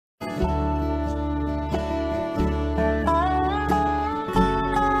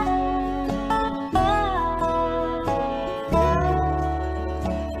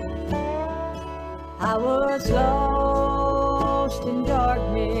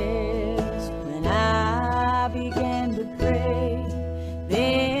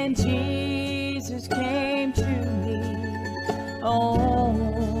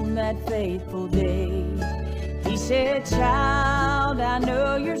said, child, I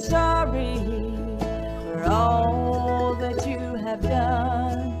know you're sorry for all that you have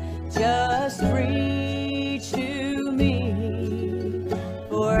done. Just reach to me,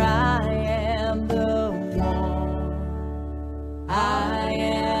 for I am the one. I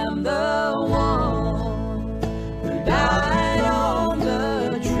am the one who died on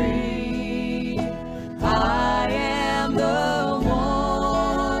the tree. I am the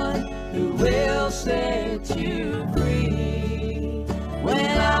one who will set you free. When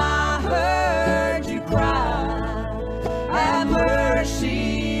I heard you cry, have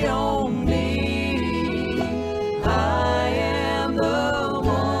mercy on me. I am the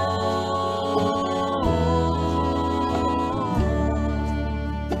one.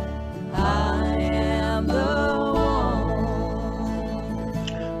 I am the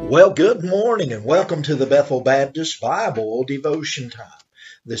one. Well, good morning and welcome to the Bethel Baptist Bible Devotion Time.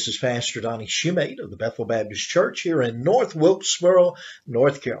 This is Pastor Donnie Shoemate of the Bethel Baptist Church here in North Wilkesboro,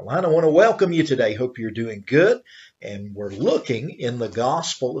 North Carolina. I want to welcome you today. Hope you're doing good. And we're looking in the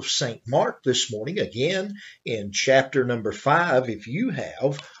Gospel of St. Mark this morning, again in chapter number 5. If you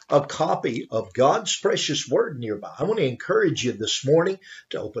have a copy of God's precious word nearby, I want to encourage you this morning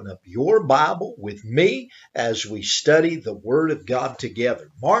to open up your Bible with me as we study the Word of God together.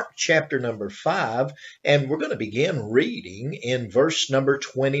 Mark chapter number 5, and we're going to begin reading in verse number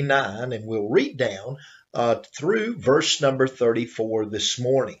 29, and we'll read down through verse number 34 this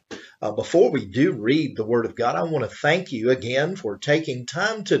morning. Before we do read the Word of God, I want to thank you again for taking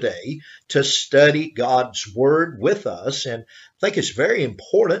time today to study God's Word with us. And I think it's very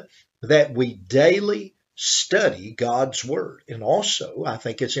important that we daily study God's Word. And also, I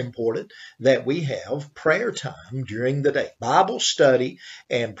think it's important that we have prayer time during the day. Bible study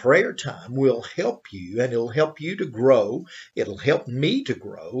and prayer time will help you, and it'll help you to grow. It'll help me to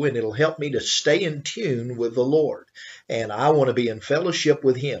grow, and it'll help me to stay in tune with the Lord. And I want to be in fellowship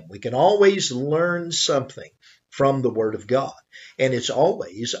with Him. We can always learn something from the Word of God. And it's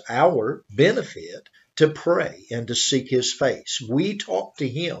always our benefit to pray and to seek His face. We talk to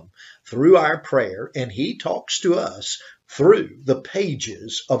Him through our prayer, and He talks to us through the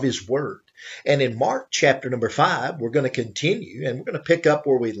pages of His Word. And in Mark chapter number 5, we're going to continue, and we're going to pick up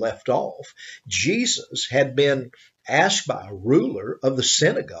where we left off. Jesus had been asked by a ruler of the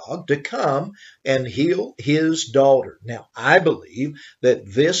synagogue to come and heal his daughter. Now, I believe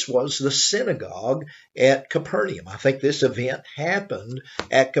that this was the synagogue at Capernaum. I think this event happened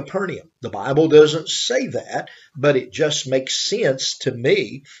at Capernaum. The Bible doesn't say that, but it just makes sense to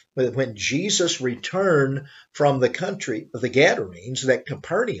me that when Jesus returned from the country of the Gadarenes, that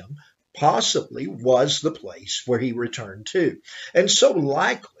Capernaum possibly was the place where he returned to. And so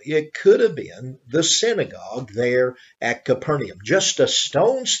likely it could have been the synagogue there at Capernaum, just a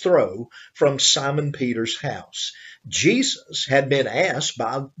stone's throw from Simon Peter's house. Jesus had been asked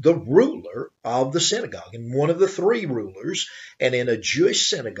by the ruler of the synagogue, and one of the three rulers, and in a Jewish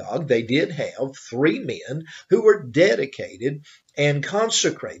synagogue, they did have three men who were dedicated and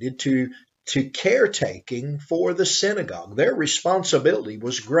consecrated to caretaking for the synagogue. Their responsibility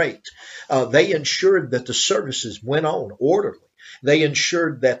was great. They ensured that the services went on orderly. They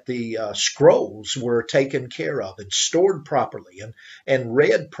ensured that the scrolls were taken care of and stored properly and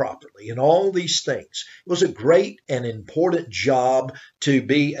read properly and all these things. It was a great and important job to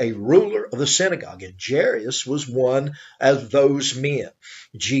be a ruler of the synagogue, and Jairus was one of those men.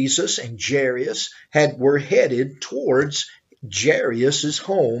 Jesus and Jairus were headed towards Jairus'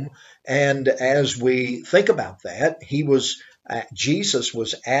 home, and as we think about that, Jesus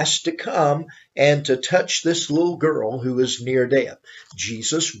was asked to come and to touch this little girl who was near death.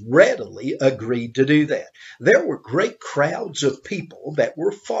 Jesus readily agreed to do that. There were great crowds of people that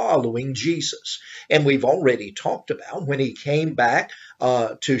were following Jesus. And we've already talked about when he came back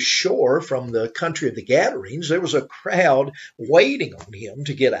to shore from the country of the Gadarenes, there was a crowd waiting on him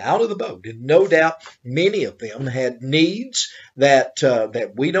to get out of the boat. And no doubt many of them had needs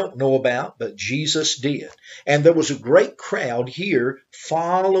that we don't know about, but Jesus did. And there was a great crowd here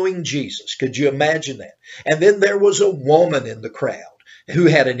following Jesus. Could you imagine that? And then there was a woman in the crowd who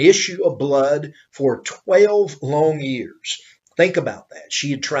had an issue of blood for 12 long years. Think about that.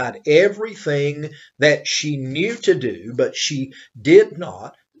 She had tried everything that she knew to do, but she did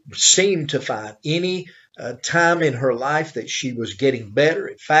not seem to find any time in her life that she was getting better.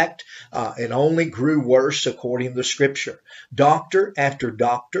 In fact, it only grew worse according to Scripture. Doctor after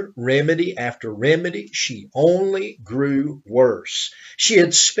doctor, remedy after remedy, she only grew worse. She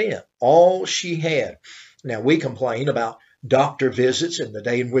had spent all she had. Now, we complain about doctor visits in the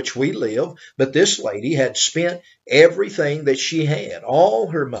day in which we live, but this lady had spent everything that she had, all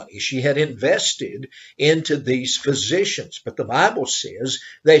her money she had invested into these physicians. But the Bible says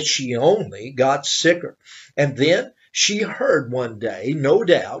that she only got sicker. And then she heard one day, no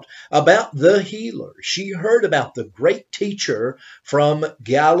doubt, about the healer. She heard about the great teacher from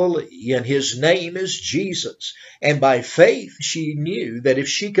Galilee, and his name is Jesus. And by faith, she knew that if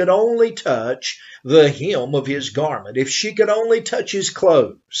she could only touch the hem of his garment, if she could only touch his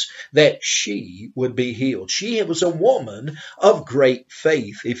clothes, that she would be healed. She was a woman of great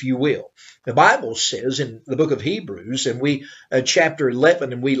faith, if you will. The Bible says in the book of Hebrews, and chapter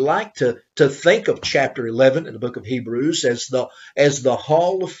 11, and we like to think of chapter 11 in the book of Hebrews as the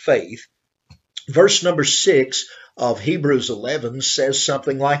hall of faith. Verse number 6 of Hebrews 11 says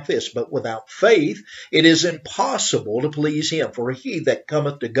something like this: "But without faith it is impossible to please him. For he that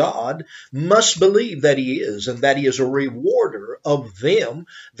cometh to God must believe that he is, and that he is a rewarder of them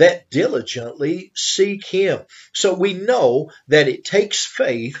that diligently seek him." So we know that it takes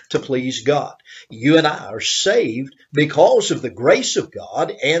faith to please God. You and I are saved because of the grace of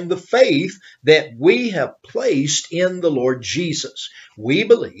God and the faith that we have placed in the Lord Jesus. We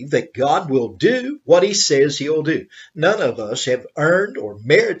believe that God will do what he says he'll do. None of us have earned or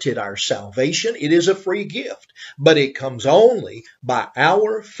merited our salvation. It is a free gift, but it comes only by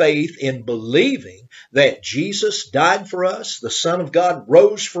our faith in believing that Jesus died for us, the Son of God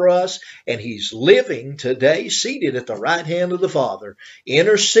rose for us, and he's living today, seated at the right hand of the Father,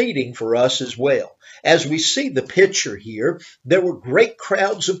 interceding for us as well. As we see the picture here, there were great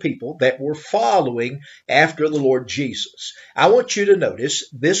crowds of people that were following after the Lord Jesus. I want you to notice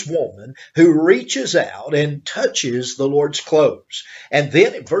this woman who reaches out and touches the Lord's clothes. And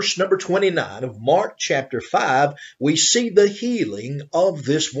then in verse number 29 of Mark chapter 5, we see the healing of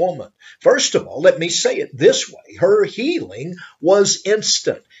this woman. First of all, let me say it this way. Her healing was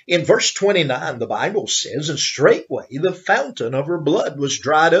instant. In verse 29, the Bible says, "And straightway the fountain of her blood was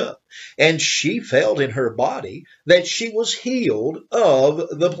dried up, and she felt in her body that she was healed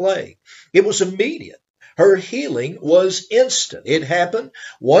of the plague." It was immediate. Her healing was instant. It happened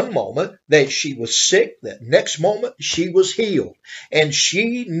one moment that she was sick, that next moment she was healed. And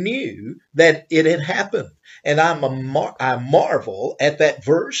she knew that it had happened. And I marvel at that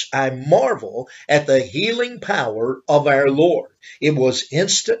verse. I marvel at the healing power of our Lord. It was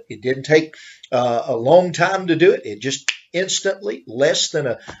instant. It didn't take a long time to do it. It just instantly, less than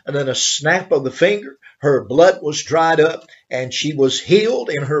a snap of the finger, her blood was dried up and she was healed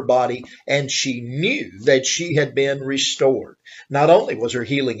in her body, and she knew that she had been restored. Not only was her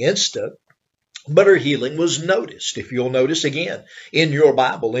healing instant, but her healing was noticed. If you'll notice again in your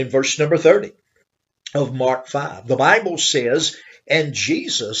Bible in verse number 30 of Mark 5, the Bible says, "And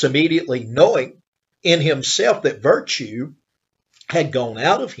Jesus, immediately knowing in himself that virtue had gone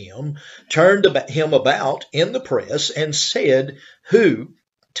out of him, turned him about in the press and said, Who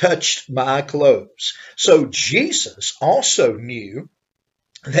touched my clothes?" So Jesus also knew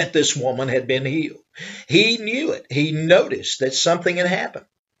that this woman had been healed. He knew it. He noticed that something had happened,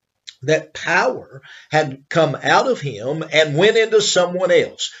 that power had come out of him and went into someone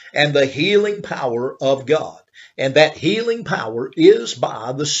else, and the healing power of God. And that healing power is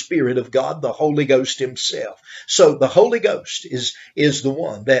by the Spirit of God, the Holy Ghost himself. So the Holy Ghost is the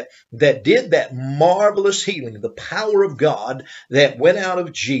one that did that marvelous healing, the power of God that went out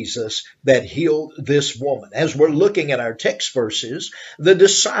of Jesus that healed this woman. As we're looking at our text verses, the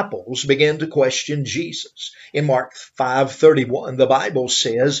disciples began to question Jesus. In Mark 5:31, the Bible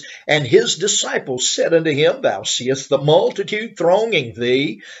says, "And his disciples said unto him, Thou seest the multitude thronging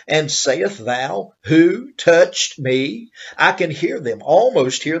thee, and sayest thou, Who touched me?" I can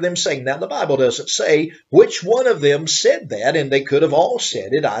almost hear them saying. Now, the Bible doesn't say which one of them said that, and they could have all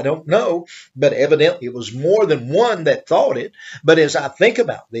said it. I don't know, but evidently it was more than one that thought it. But as I think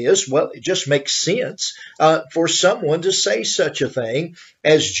about this, well, it just makes sense for someone to say such a thing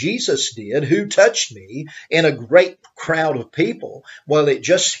as Jesus did, "Who touched me?" in a great crowd of people. Well, it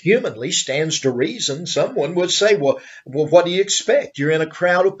just humanly stands to reason. Someone would say, well, what do you expect? You're in a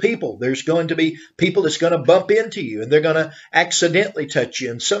crowd of people. There's going to be people that's going to bump into you, and they're going to accidentally touch you,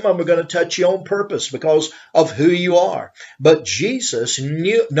 and some of them are going to touch you on purpose because of who you are. But Jesus,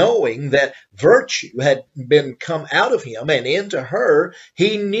 knowing that virtue had been come out of him and into her.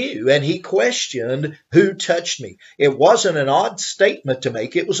 He knew and he questioned, who touched me? It wasn't an odd statement to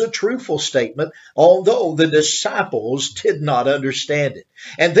make. It was a truthful statement, although the disciples did not understand it.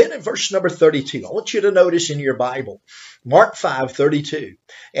 And then in verse number 32, I want you to notice in your Bible, Mark 5:32,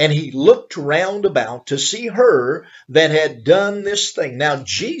 and he looked round about to see her that had done this thing. Now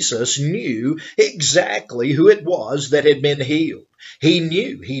Jesus knew exactly who it was that had been healed. He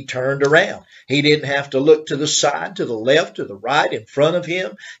knew. He turned around. He didn't have to look to the side, to the left, to the right, in front of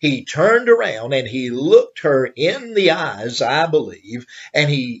him. He turned around and he looked her in the eyes, I believe, and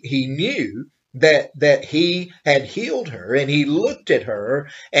he knew that he had healed her, and he looked at her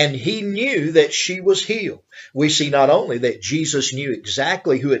and he knew that she was healed. We see not only that Jesus knew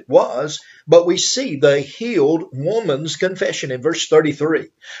exactly who it was, but we see the healed woman's confession in verse 33.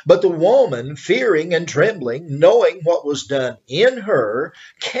 But the woman, fearing and trembling, knowing what was done in her,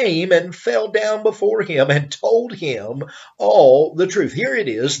 came and fell down before him and told him all the truth. Here it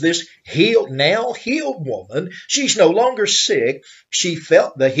is, this now healed woman. She's no longer sick. She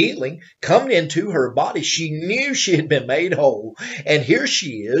felt the healing coming into her body. She knew she had been made whole. And here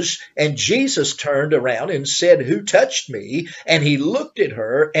she is. And Jesus turned around and said, who touched me? And he looked at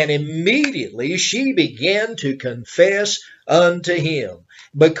her, and immediately she began to confess unto him,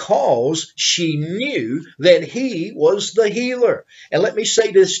 because she knew that he was the healer. And let me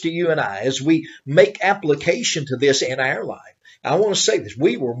say this to you and I, as we make application to this in our life. I want to say this.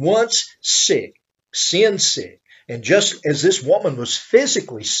 We were once sick, sin sick. And just as this woman was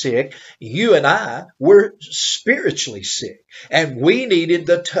physically sick, you and I were spiritually sick. And we needed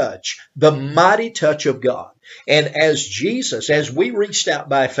the touch, the mighty touch of God. And as Jesus, as we reached out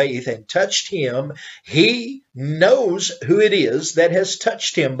by faith and touched him, he knows who it is that has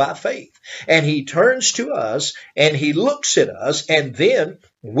touched him by faith. And he turns to us and he looks at us, and then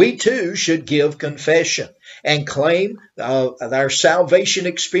we too should give confession and claim our salvation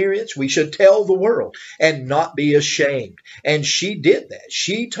experience. We should tell the world and not be ashamed. And she did that.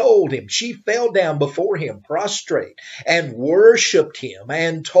 She told him. She fell down before him prostrate and worshiped him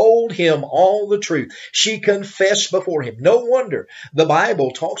and told him all the truth. She confessed before him. No wonder the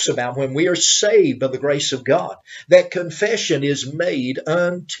Bible talks about when we are saved by the grace of God, that confession is made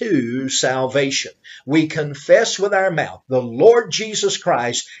unto salvation. We confess with our mouth the Lord Jesus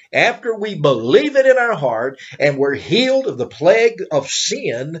Christ after we believe it in our heart, and we're healed of the plague of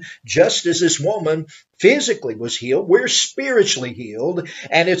sin, just as this woman physically was healed. We're spiritually healed,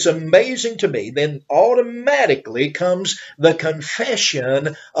 and it's amazing to me. Then automatically comes the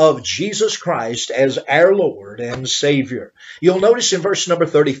confession of Jesus Christ as our Lord and Savior. You'll notice in verse number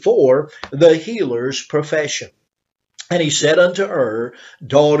 34, the healer's profession. And he said unto her,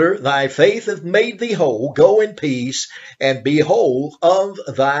 daughter, thy faith hath made thee whole. Go in peace and be whole of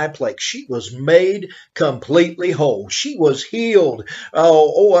thy plague. She was made completely whole. She was healed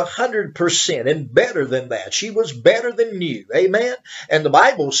 100% and better than that. She was better than new. Amen. And the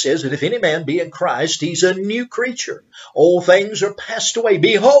Bible says that if any man be in Christ, he's a new creature. Old things are passed away.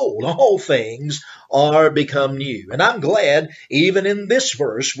 Behold, all things are become new. And I'm glad even in this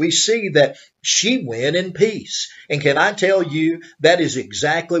verse we see that she went in peace. And can I tell you, that is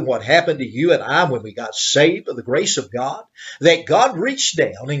exactly what happened to you and I when we got saved by the grace of God, that God reached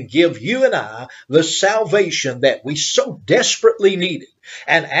down and gave you and I the salvation that we so desperately needed.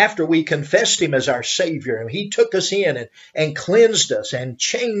 And after we confessed him as our Savior, and he took us in and cleansed us and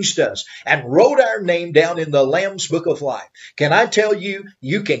changed us and wrote our name down in the Lamb's Book of Life. Can I tell you,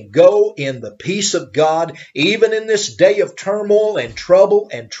 you can go in the peace of God, even in this day of turmoil and trouble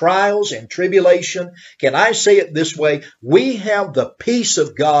and trials and tribulation. Can I say it this way? We have the peace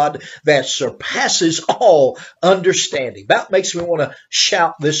of God that surpasses all understanding. That makes me want to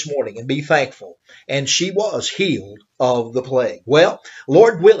shout this morning and be thankful. And she was healed of the plague. Well,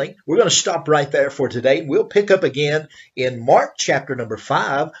 Lord willing, we're going to stop right there for today. We'll pick up again in Mark chapter number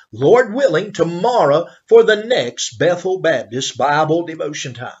 5, Lord willing, tomorrow for the next Bethel Baptist Bible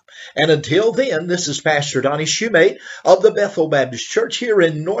devotion time. And until then, this is Pastor Donnie Shumate of the Bethel Baptist Church here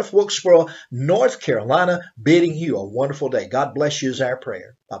in North Wilkesboro, North Carolina, bidding you a wonderful day. God bless you is our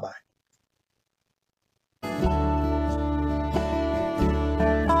prayer. Bye-bye.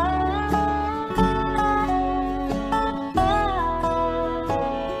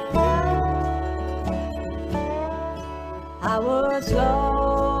 I was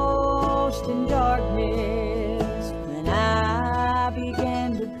lost in darkness when I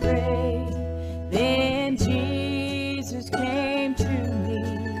began to pray. Then Jesus came to me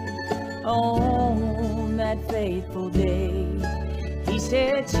on that faithful day. He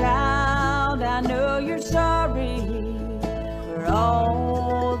said, child, I know you're sorry for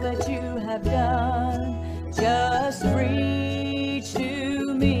all that you have have done. Just breathe